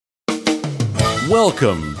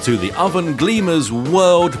Welcome to the Oven Gleamers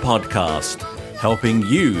World Podcast, helping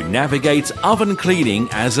you navigate oven cleaning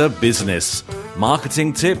as a business,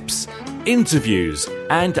 marketing tips, interviews,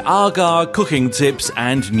 and AGA cooking tips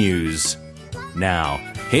and news. Now,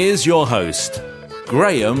 here's your host,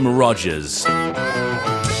 Graham Rogers.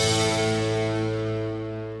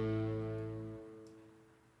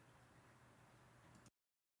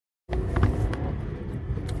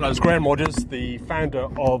 Hello, it's Graham Rogers, the founder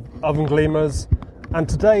of Oven Gleamers, and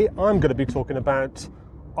today I'm going to be talking about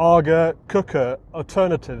AGA Cooker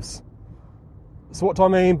Alternatives. So what do I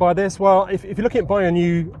mean by this? Well, if you're looking at buying a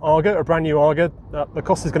new AGA, a brand new AGA, the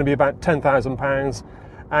cost is going to be about £10,000,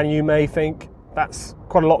 and you may think that's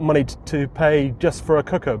quite a lot of money to pay just for a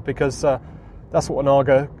cooker, because that's what an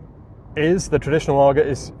AGA is. The traditional AGA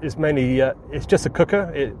is mainly, it's just a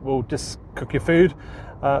cooker. It will just cook your food.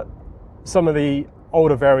 Some of the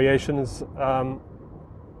older variations,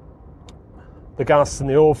 the gas and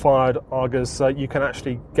the oil-fired AGAs, you can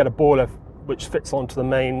actually get a boiler which fits onto the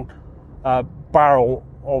main barrel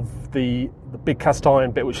of the big cast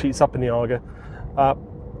iron bit which heats up in the AGA.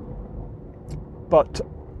 But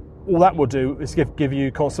all that will do is give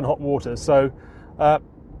you constant hot water. So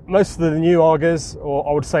most of the new AGAs, or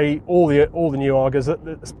I would say all the new AGAs,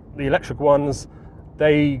 the electric ones,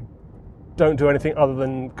 they don't do anything other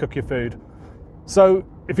than cook your food. So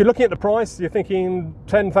if you're looking at the price, you're thinking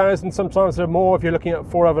 10,000, sometimes they're more. If you're looking at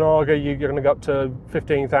 4-oven AGA, you're going to go up to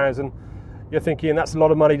 15,000. You're thinking that's a lot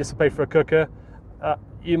of money just to pay for a cooker.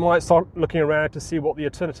 You might start looking around to see what the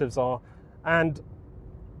alternatives are. And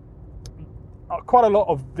quite a lot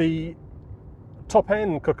of the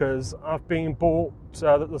top-end cookers have been bought,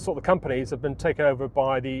 the sort of companies have been taken over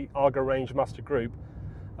by the AGA Range Master Group.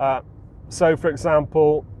 So, for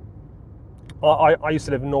example, I used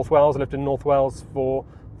to live in North Wales. I lived in North Wales for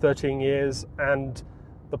 13 years, and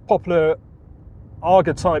the popular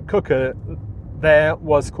AGA type cooker there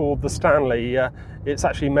was called the Stanley. It's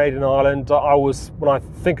actually made in Ireland. When I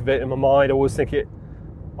think of it in my mind, I always think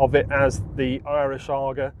of it as the Irish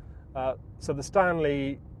AGA. So the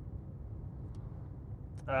Stanley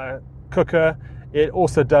cooker, it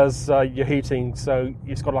also does your heating. So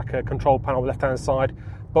it's got like a control panel on the left-hand side.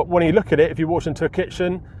 But when you look at it, if you walked into a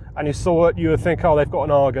kitchen and you saw it, you would think, oh, they've got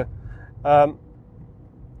an AGA.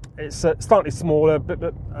 It's slightly smaller, but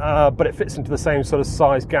it fits into the same sort of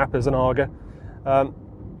size gap as an AGA.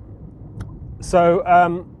 So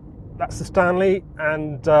that's the Stanley,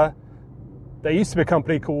 and there used to be a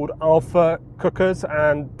company called Alpha Cookers,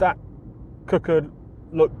 and that cooker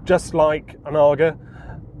looked just like an AGA,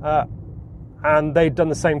 and they'd done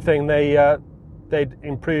the same thing. They'd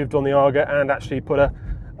improved on the AGA and actually put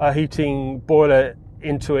a heating boiler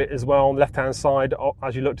into it as well on the left-hand side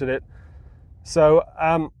as you looked at it. So,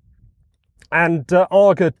 AGA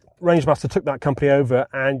Rangemaster took that company over,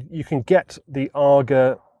 and you can get the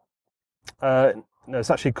AGA. It's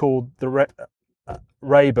actually called the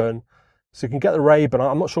Rayburn. So you can get the Rayburn.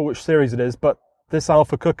 I'm not sure which series it is, but this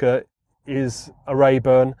Alpha cooker is a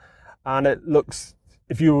Rayburn, and it looks.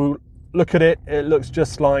 If you look at it, it looks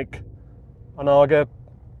just like an AGA,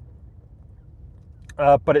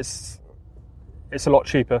 but it's a lot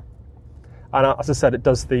cheaper, and as I said, it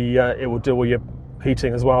does it will do all your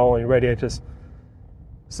heating as well, and your radiators.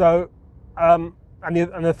 So, and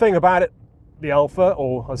the thing about it, the Alpha,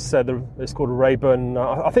 or as I said, it's called a Rayburn.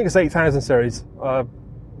 I think it's 8000 series,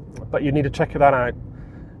 but you need to check that out.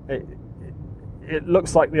 It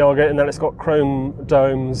looks like the AGA, and then it's got chrome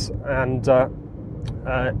domes and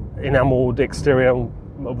enameled exterior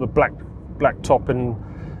of the black top, and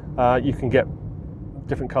you can get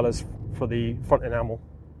different colours for the front enamel.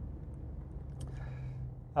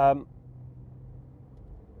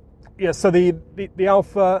 So the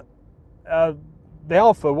Alpha,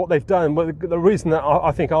 what they've done, the reason that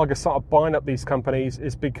I think AGA started buying up these companies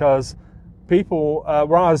is because people,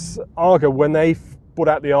 whereas AGA, when they bought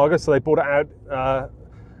out the AGA, so they bought it out,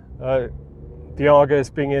 the AGA has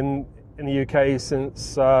been in the UK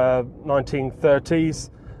since 1930s.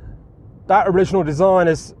 That original design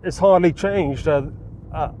is hardly changed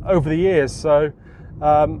over the years. So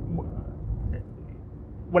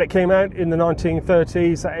when it came out in the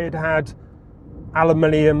 1930s, it had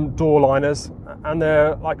aluminium door liners, and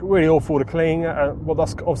they're like really awful to clean. Well,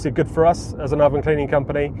 that's obviously good for us as an oven cleaning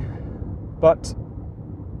company, but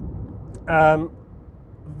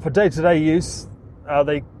for day-to-day use,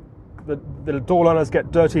 the door liners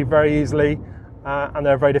get dirty very easily, and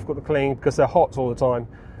they're very difficult to clean because they're hot all the time.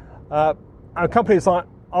 And companies like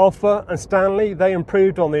Alpha and Stanley, they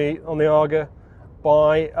improved on the AGA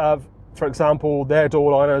by, for example, their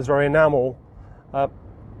door liner is very enamel,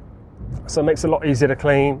 so it makes it a lot easier to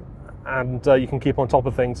clean, and you can keep on top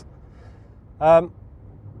of things.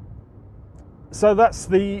 So that's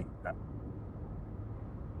the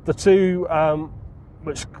two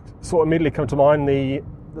which sort of immediately come to mind: the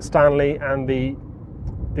Stanley and the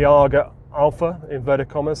AGA Alpha, inverted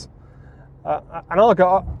commas. And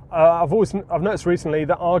AGA, I've noticed recently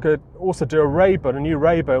that AGA also do a new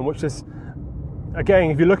Ray-Ban, which is, again,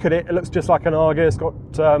 if you look at it, it looks just like an AGA. It's got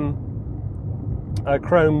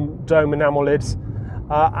chrome dome enamel lids,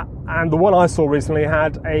 and the one I saw recently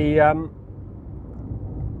had a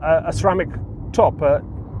ceramic top, a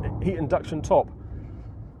heat induction top.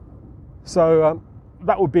 So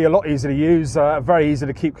that would be a lot easier to use, very easy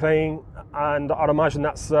to keep clean, and I'd imagine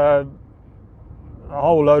that's a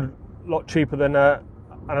whole lot cheaper than an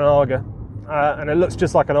AGA. And it looks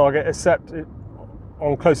just like an AGA, except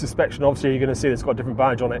on close inspection, obviously you're going to see it's got a different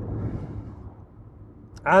badge on it.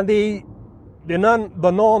 And the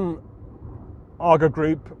non-AGA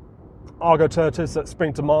group, AGA alternatives that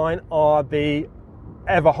spring to mind are the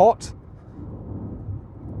Everhot.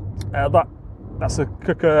 That's a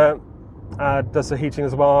cooker, does the heating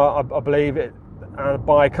as well, I believe, it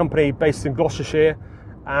by a company based in Gloucestershire.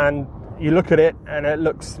 And you look at it, and it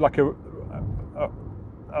looks like like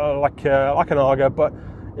an AGA, but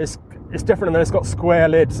it's different in that it's got square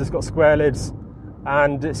lids. It's got square lids,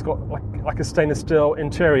 and it's got like a stainless steel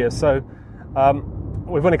interior. So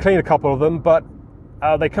we've only cleaned a couple of them, but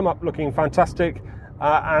they come up looking fantastic,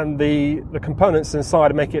 and the components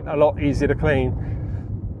inside make it a lot easier to clean.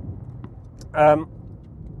 And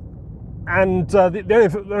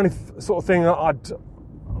the only sort of thing that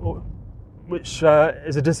which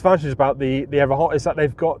is a disadvantage about the Everhot, is that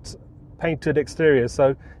they've got painted exteriors.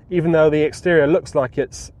 So even though the exterior looks like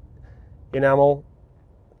it's enamel,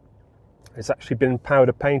 it's actually been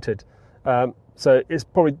powder painted. So it's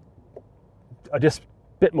probably just a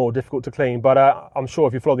bit more difficult to clean, but I'm sure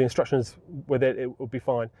if you follow the instructions with it, it will be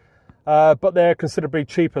fine. But they're considerably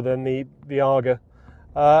cheaper than the AGA.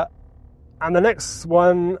 And the next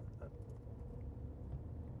one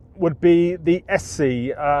would be the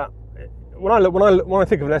SC. When I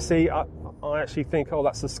think of an SC, I actually think, oh,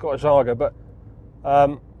 that's the Scottish AGA, but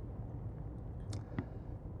I'm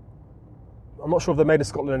not sure if they're made in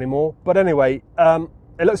Scotland anymore. But anyway,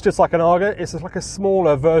 it looks just like an AGA. It's like a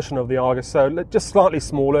smaller version of the AGA, so just slightly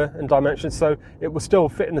smaller in dimensions. So it will still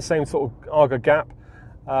fit in the same sort of AGA gap.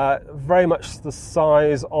 Very much the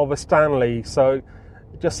size of a Stanley, so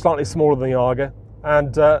just slightly smaller than the AGA.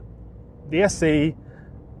 And the SE,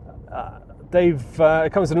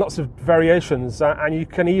 it comes in lots of variations, and you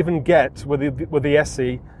can even get with the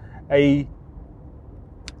SE a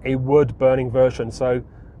wood burning version. So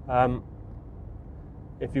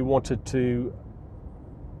if you wanted to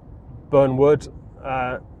burn wood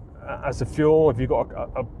as a fuel, if you've got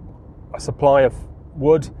a supply of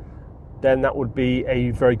wood, then that would be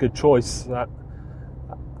a very good choice.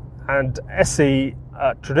 And SE,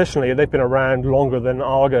 traditionally, they've been around longer than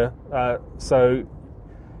AGA, so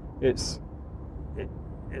it's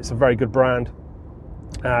a very good brand.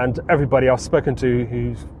 And everybody I've spoken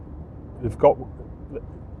to they've got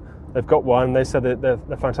one, they said that they're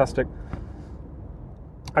fantastic.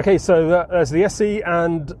 Okay, so there's the SE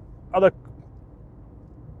and other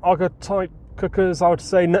AGA type cookers. I would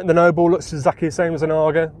say the Noble looks exactly the same as an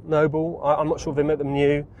AGA Noble. I'm not sure if they make them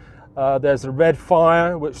new. There's a Red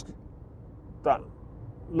Fire, which that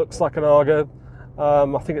looks like an AGA. I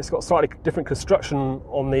think it's got slightly different construction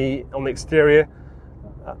on the exterior,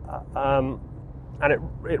 and it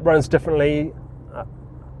runs differently.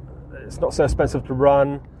 It's not so expensive to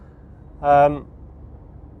run.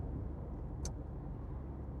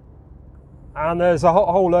 And there's a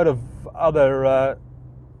whole load of other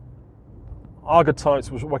AGA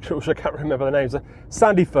types, which I can't remember the names.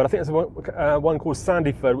 Sandyford, I think there's one called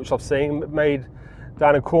Sandyford, which I've seen, made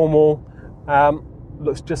down in Cornwall.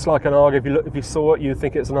 Looks just like an AGA. If you saw it, you'd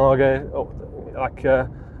think it's an AGA, like a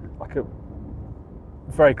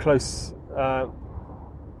very close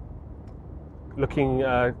looking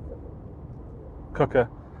cooker.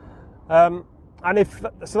 And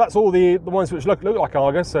so that's all the ones which look like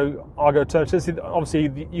AGA. So AGA alternatives.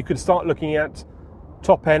 Obviously, you could start looking at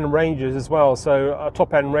top end ranges as well. So a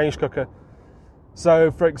top end range cooker. So,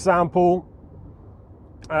 for example,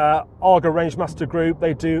 AGA Rangemaster Group,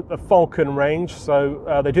 they do the Falcon range.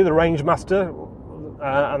 So they do the Rangemaster,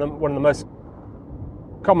 and then one of the most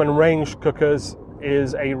common range cookers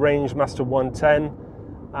is a Rangemaster 110,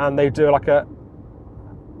 and they do like an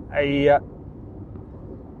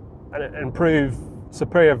improved,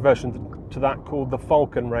 superior version to that called the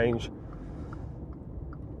Falcon range.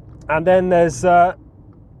 And then there's the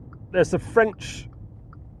French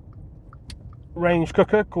range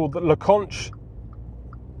cooker called the Le Conche.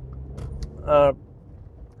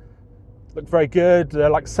 Look very good. They're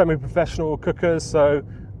like semi-professional cookers, so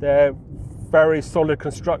they're very solid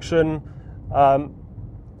construction.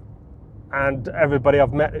 And everybody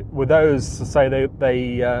I've met with those say they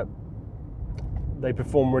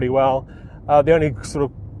perform really well. The only sort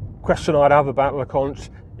of question I'd have about Le Conche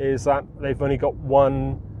is that they've only got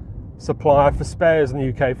one supplier for spares in the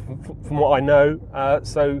UK, from what I know.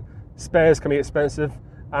 So spares can be expensive,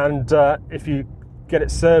 and if you get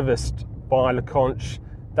it serviced by Le Conche,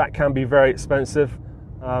 that can be very expensive,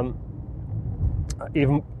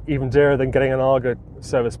 even dearer than getting an AGA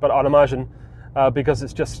service. But I'd imagine because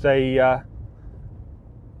it's just a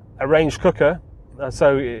range cooker,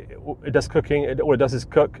 so it does cooking. All it does is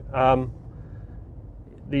cook.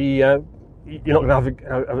 You're not going to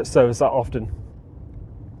have it serviced that often.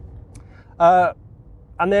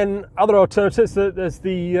 And then other alternatives. There's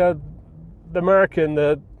the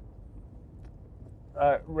American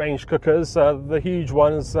range cookers, the huge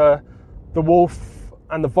ones, the Wolf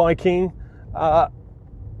and the Viking. I've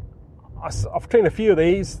cleaned a few of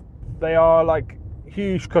these. They are like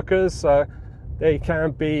huge cookers. They can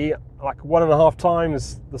be like 1.5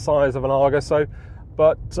 times the size of an AGA.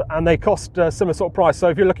 And they cost a similar sort of price. So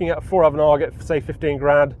if you're looking at a 4-oven AGA, say 15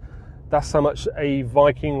 grand, that's how much a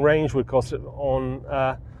Viking range would cost it on,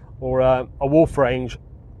 or a Wolf range.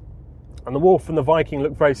 And the Wolf and the Viking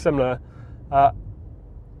look very similar.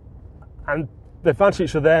 And the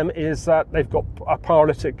advantage of them is that they've got a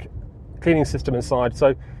pyrolytic cleaning system inside,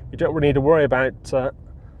 so you don't really need to worry about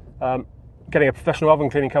getting a professional oven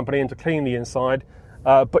cleaning company in to clean the inside,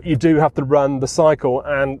 but you do have to run the cycle,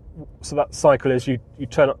 and so that cycle is you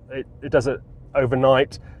turn it does it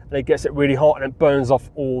overnight, and it gets it really hot and it burns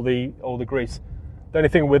off all the grease. The only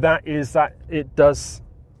thing with that is that it does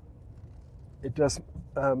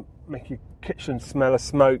make your kitchen smell of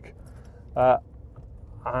smoke,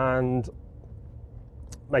 and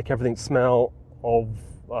make everything smell of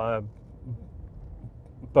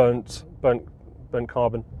burnt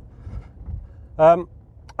carbon.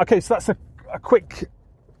 Okay, so that's a quick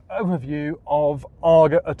overview of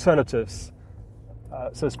AGA Alternatives.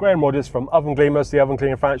 So it's Graham Rogers from Oven Gleamers, the oven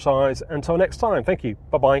cleaning franchise. Until next time, thank you.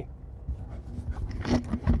 Bye-bye.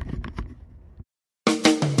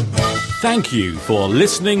 Thank you for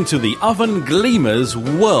listening to the Oven Gleamers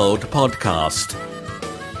World Podcast.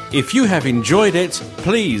 If you have enjoyed it,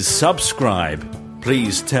 please subscribe.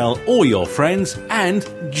 Please tell all your friends and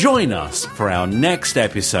join us for our next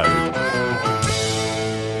episode.